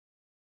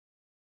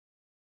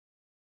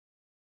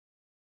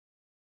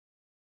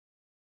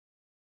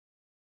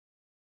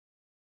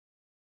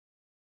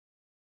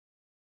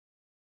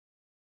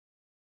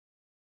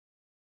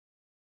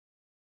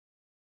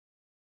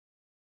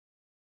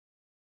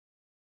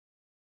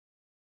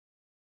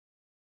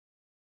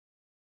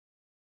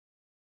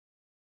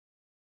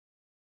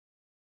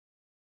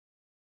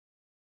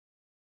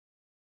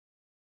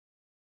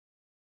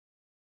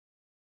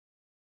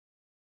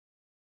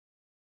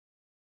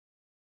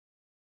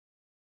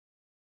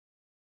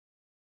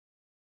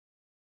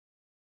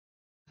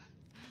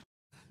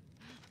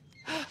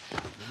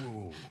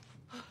Whoa.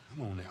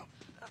 Come on now.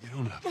 Get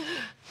on up.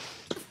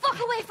 The fuck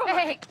away from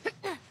her!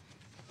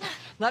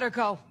 Let her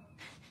go.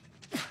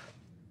 Well,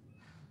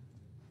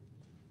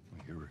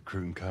 you're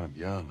recruiting kind of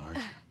young, aren't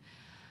you?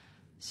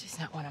 She's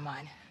not one of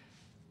mine.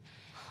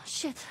 Oh,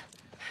 shit.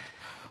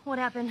 What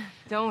happened?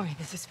 Don't worry,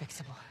 this is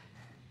fixable.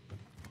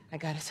 I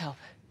got his help.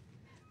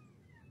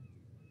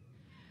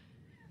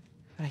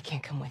 But I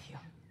can't come with you.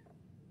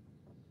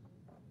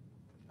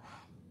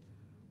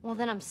 Well,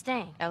 then I'm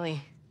staying.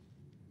 Ellie,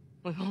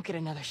 we won't get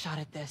another shot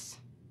at this.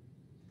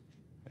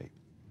 Hey,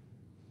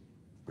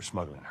 we're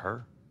smuggling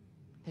her?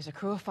 There's a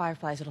crew of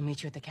Fireflies that'll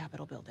meet you at the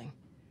Capitol building.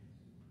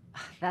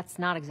 That's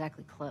not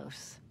exactly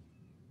close.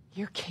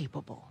 You're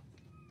capable.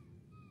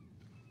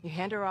 You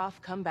hand her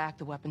off, come back,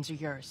 the weapons are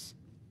yours.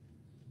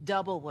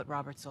 Double what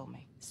Robert sold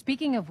me.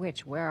 Speaking of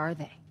which, where are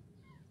they?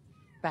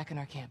 Back in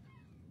our camp.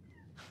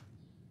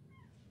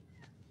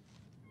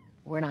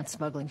 We're not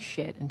smuggling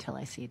shit until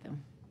I see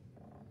them.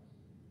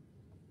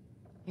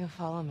 You'll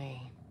follow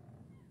me.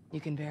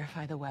 You can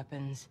verify the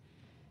weapons.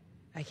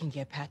 I can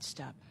get patched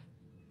up.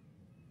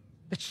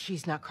 But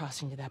she's not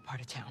crossing to that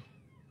part of town.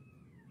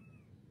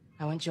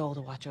 I want Joel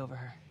to watch over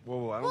her.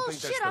 Whoa, I don't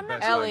think that's shit, the I'm not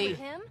best Ellie. idea. with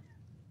him.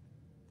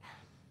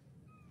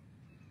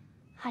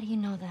 How do you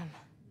know them?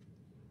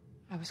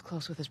 I was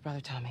close with his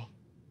brother, Tommy.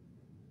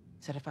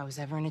 Said if I was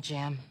ever in a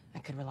jam, I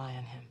could rely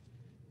on him.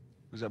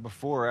 Was that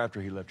before or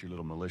after he left your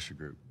little militia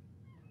group?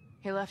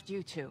 He left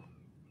you, too.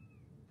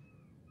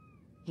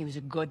 He was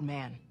a good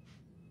man.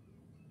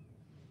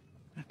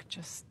 I could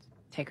just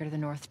take her to the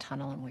North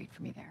Tunnel and wait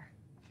for me there.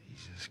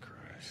 Jesus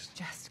Christ.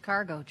 Just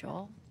cargo,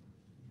 Joel.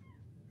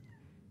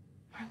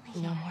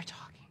 No more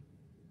talking.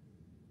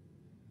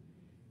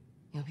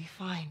 You'll be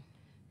fine.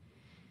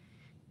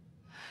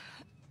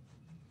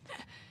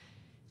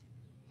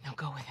 Now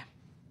go with him.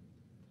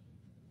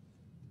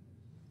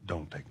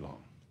 Don't take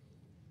long.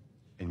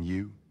 And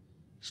you,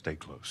 stay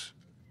close.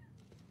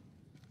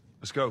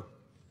 Let's go.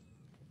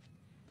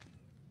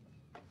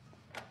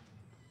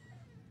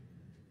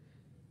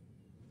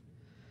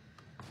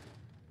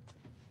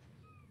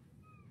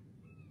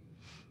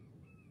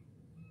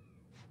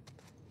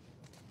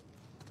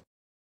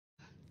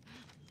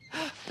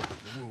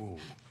 Whoa.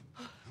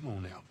 Come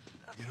on now.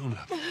 Get on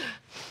up.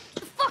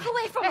 The fuck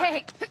away from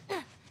her!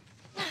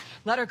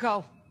 Let her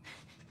go.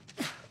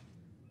 Well,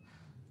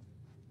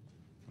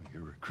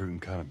 you're recruiting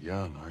kind of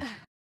young, aren't you?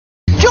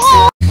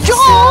 Joel!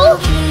 Joel!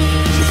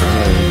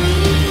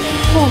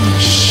 Holy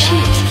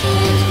shit!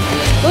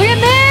 Look at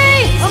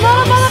me! I'm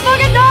not a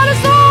motherfucking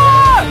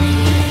dinosaur!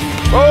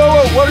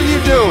 Whoa, what are you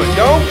doing?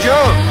 Don't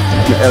jump!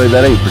 Ellie,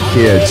 that ain't for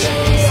kids.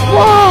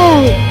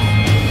 Whoa!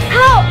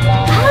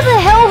 How the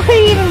hell would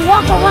he even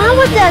walk around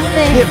with that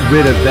thing? Get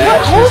rid of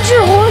that. Hold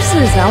your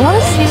horses. I want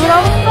to see what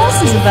all the fuss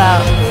is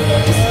about.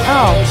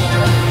 Oh.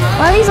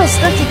 Why are these all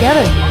stuck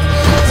together?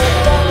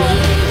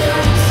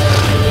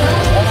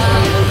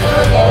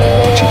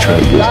 What'd you try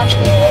to get?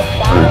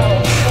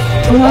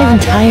 I'm not even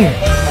tired.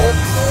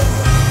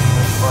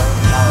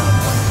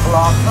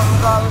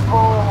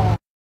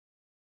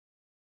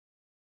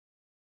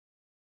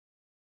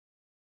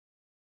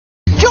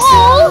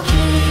 Joel!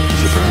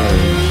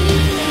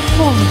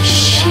 Holy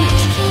shit!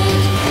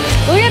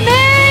 Look at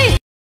me!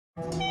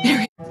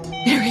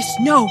 There is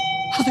no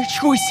other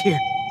choice here.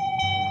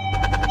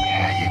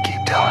 Yeah, you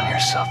keep telling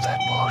yourself that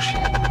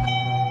bullshit.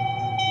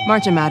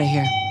 March him out of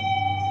here.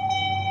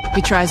 If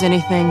he tries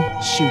anything,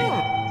 shoot him.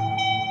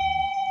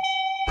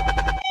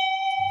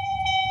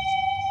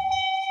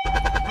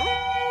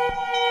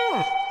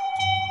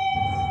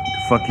 What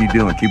the fuck are you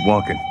doing? Keep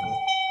walking. I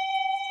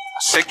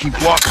said keep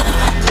walking.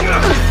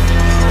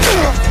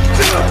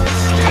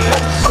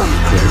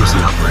 There's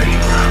the operating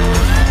room.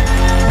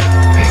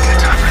 We ain't got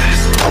time for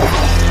this.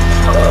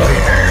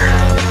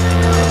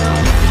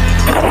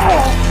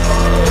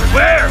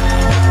 Where?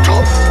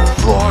 Top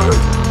floor.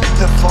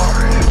 The far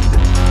end.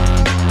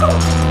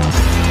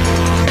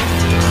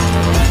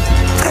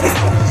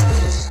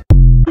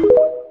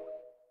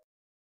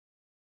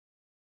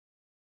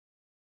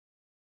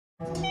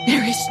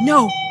 There is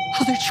no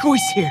other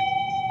choice here.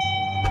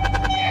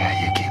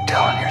 Yeah, you keep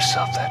telling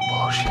yourself that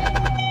bullshit.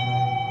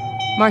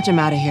 March him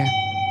out of here.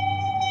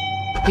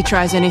 If he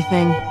tries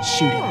anything,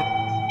 shoot him.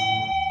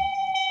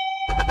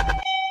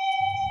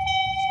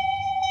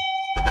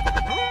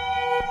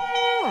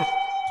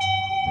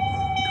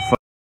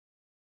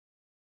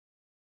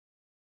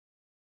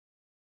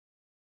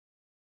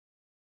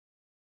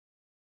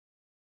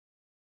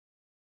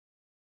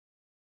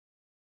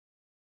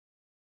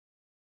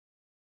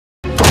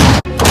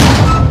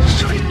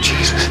 Sweet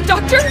Jesus.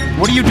 Doctor!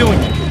 What are you doing?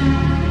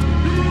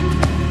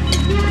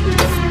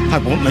 I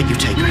won't let you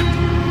take her.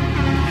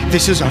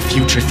 This is our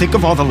future. Think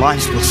of all the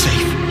lives we'll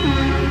save.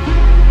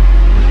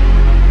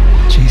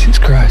 Jesus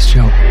Christ,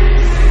 Joe.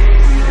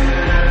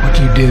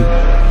 What'd you do?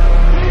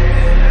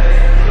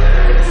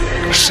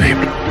 I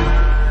saved him.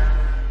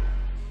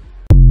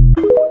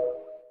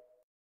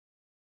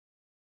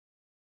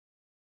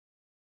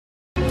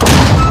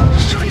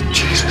 Sweet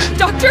Jesus.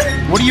 Doctor!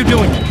 What are you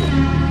doing?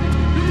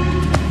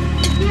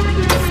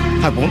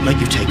 I won't let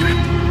you take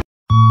her.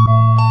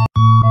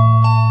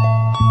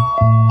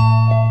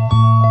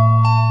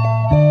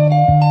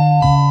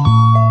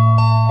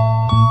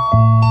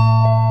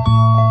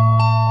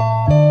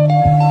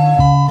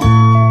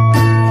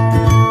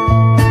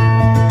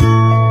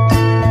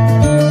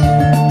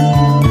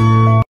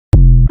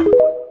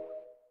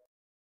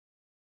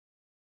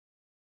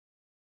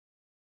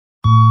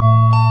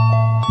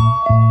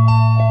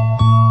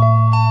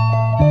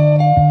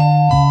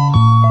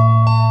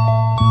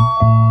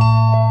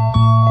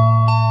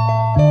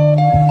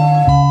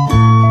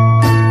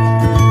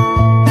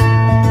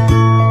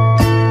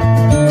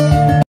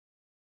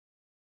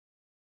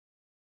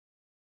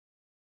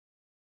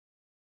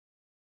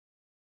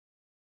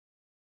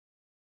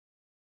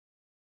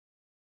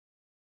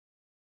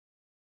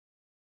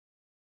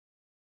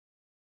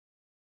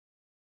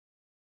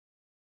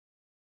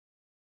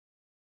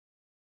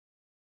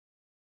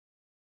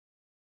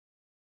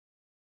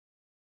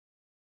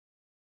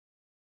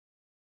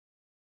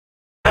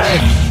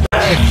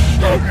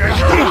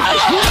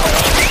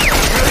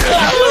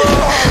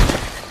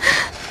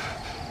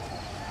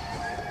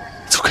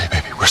 It's okay,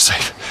 baby. We're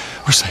safe.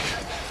 We're safe.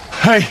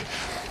 Hey,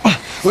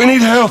 we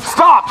need help.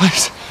 Stop!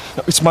 Please.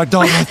 No, it's my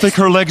daughter. I think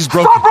her leg is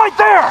broken. Stop right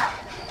there!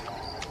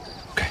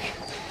 Okay.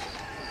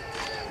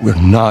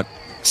 We're not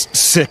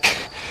sick.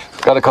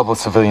 Got a couple of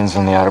civilians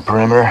on the outer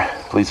perimeter.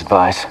 Please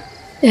advise.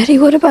 Daddy,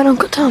 what about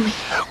Uncle Tommy?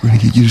 We're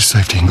gonna get you to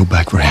safety and go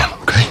back for him,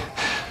 okay?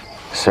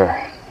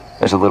 Sir,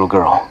 there's a little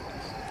girl.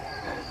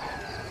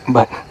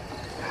 But...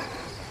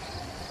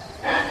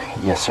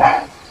 Yes,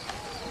 sir.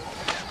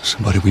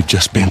 Somebody, we've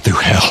just been through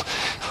hell.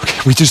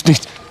 Okay, we just need...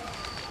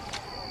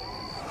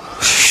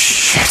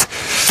 Shit.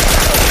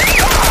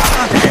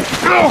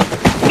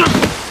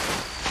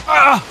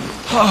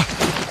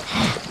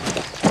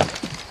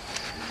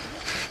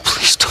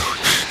 Please don't.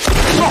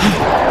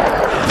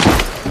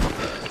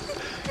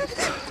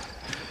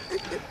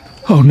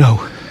 Oh, no.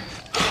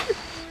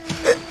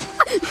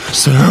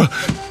 Sarah.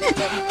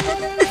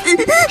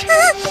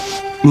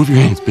 Move your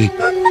hands, babe.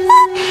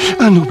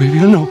 I know, baby,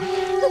 I know.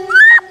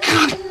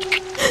 God.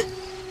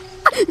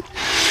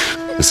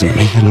 Listen to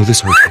me, I know this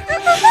hurts, baby.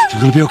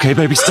 You're gonna be okay,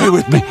 baby. Stay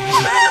with me. All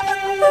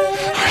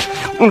right,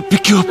 I'm gonna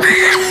pick you up.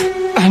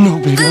 I know,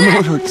 baby, I know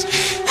it hurts.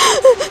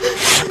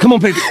 Come on,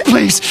 baby,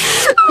 please.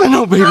 I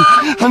know, baby,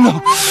 I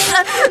know.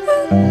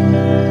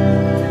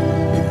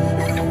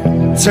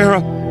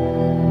 Sarah.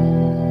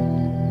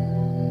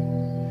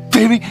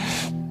 Baby.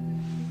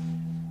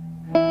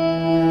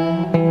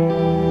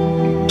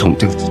 Don't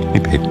do this to me,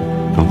 baby.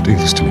 Don't do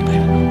this to me, baby.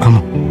 No.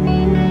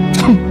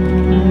 No.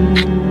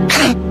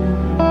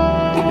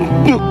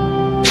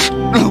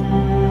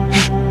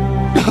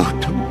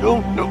 No.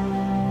 No.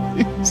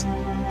 Please.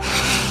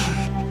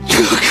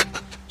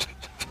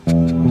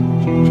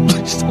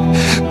 Please.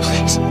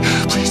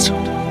 Please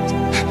don't.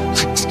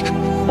 Please.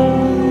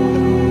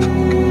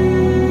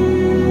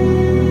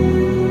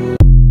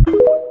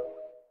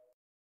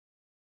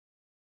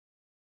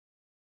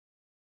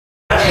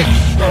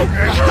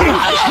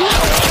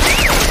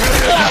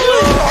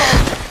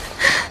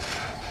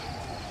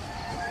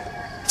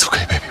 It's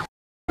okay, baby.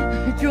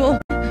 Joel,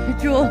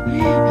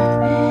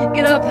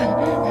 get up.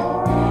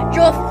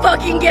 Joel,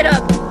 fucking get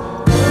up.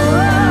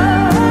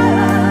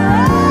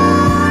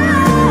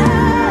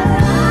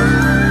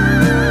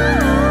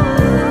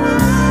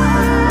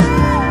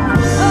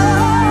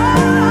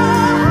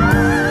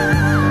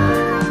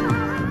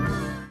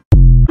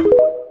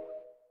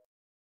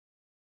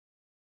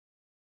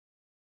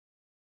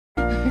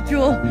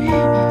 Joel,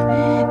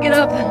 get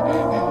up.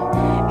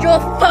 Joel,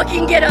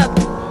 fucking get up.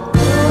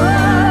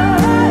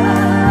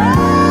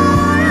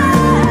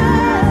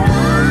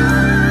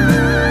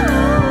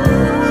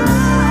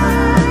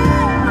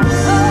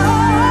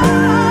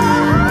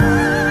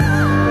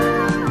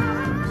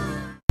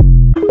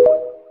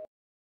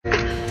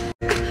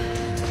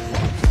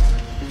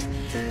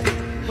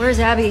 Where's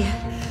Abby?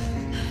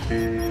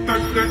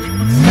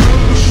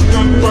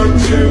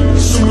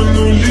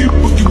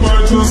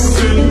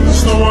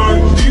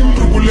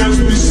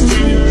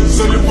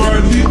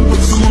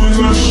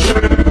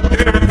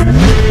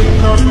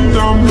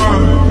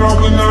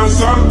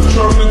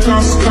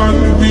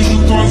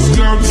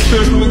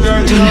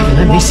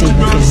 Let me see you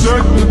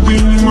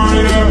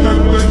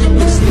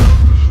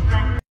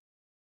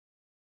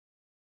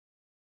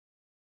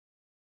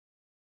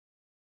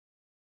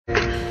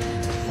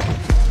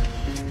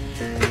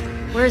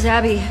Where's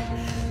Abby?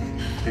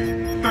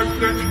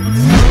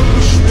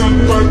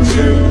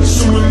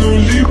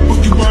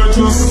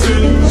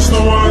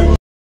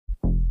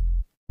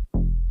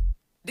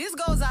 This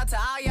goes out to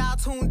all y'all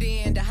tuned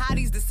in, the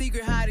hotties, the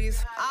secret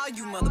hotties, all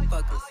you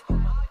motherfuckers.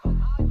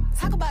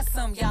 Talk about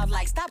something y'all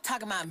like, stop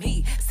talking about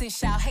me.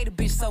 Since y'all hate a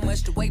bitch so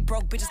much, the way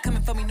broke bitches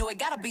coming for me, know it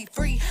gotta be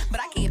free. But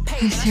I get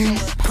paid when I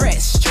show up.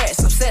 Press,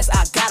 stress, obsessed,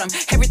 I got 'em.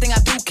 Everything I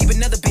do, keep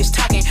another bitch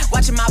talking.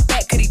 Watching my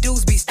back, cause these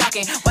dudes be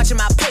stalking. Watching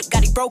my plate,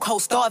 got these broke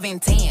hoes starving.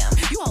 Damn,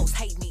 you hoes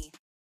hate me.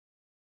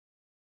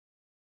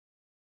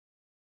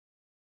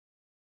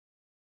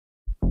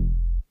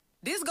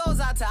 This goes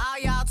out to all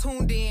y'all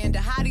tuned in, the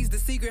hotties, the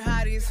secret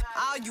hotties,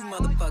 all you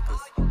motherfuckers.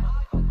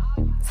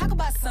 Talk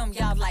about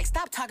something y'all like,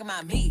 stop talking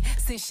about me,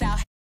 since y'all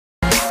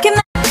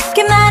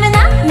그만은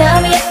안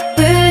나오면